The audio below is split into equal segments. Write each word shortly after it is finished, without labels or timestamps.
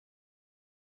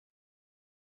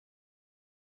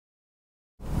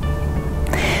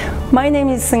My name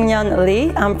is Seung-Yeon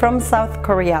Lee. I'm from South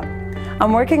Korea.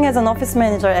 I'm working as an office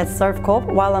manager at ServCorp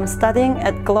while I'm studying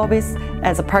at GLOBIS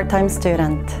as a part-time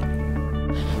student.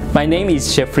 My name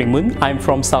is Jeffrey Moon. I'm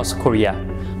from South Korea.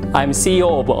 I'm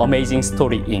CEO of Amazing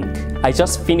Story Inc. I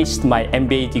just finished my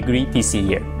MBA degree this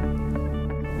year.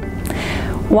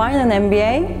 Why an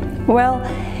MBA? Well,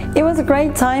 it was a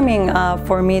great timing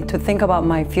for me to think about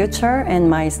my future and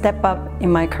my step up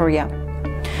in my career.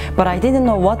 But I didn't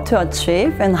know what to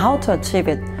achieve and how to achieve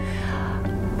it.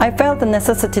 I felt the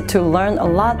necessity to learn a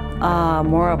lot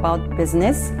more about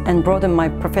business and broaden my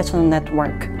professional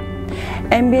network.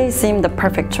 MBA seemed the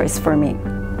perfect choice for me.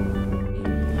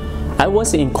 I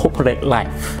was in corporate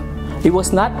life. It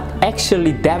was not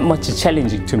actually that much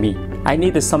challenging to me. I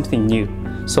needed something new.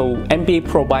 So MBA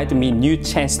provided me a new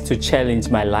chance to challenge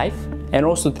my life and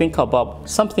also think about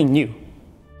something new.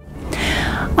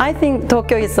 I think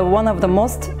Tokyo is one of the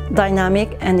most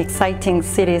dynamic and exciting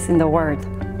cities in the world.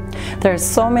 There are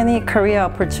so many career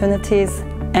opportunities,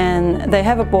 and they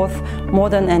have both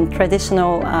modern and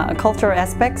traditional cultural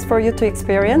aspects for you to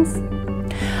experience.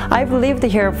 I've lived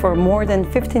here for more than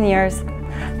 15 years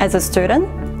as a student,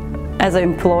 as an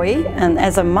employee, and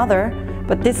as a mother,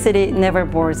 but this city never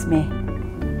bores me.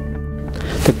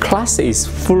 The class is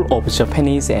full of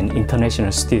Japanese and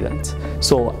international students,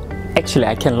 so actually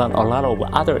I can learn a lot of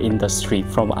other industry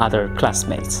from other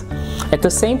classmates. At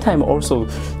the same time also,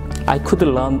 I could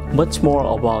learn much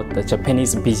more about the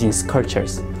Japanese business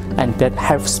cultures, and that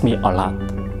helps me a lot.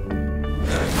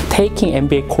 Taking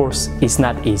MBA course is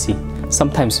not easy,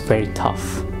 sometimes very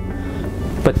tough.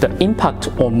 But the impact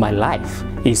on my life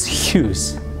is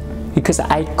huge because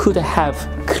I could have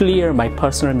cleared my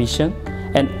personal mission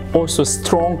and also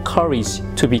strong courage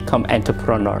to become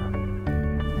entrepreneur.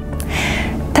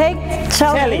 Take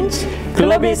challenge!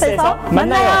 GLOBIS에서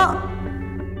만나요!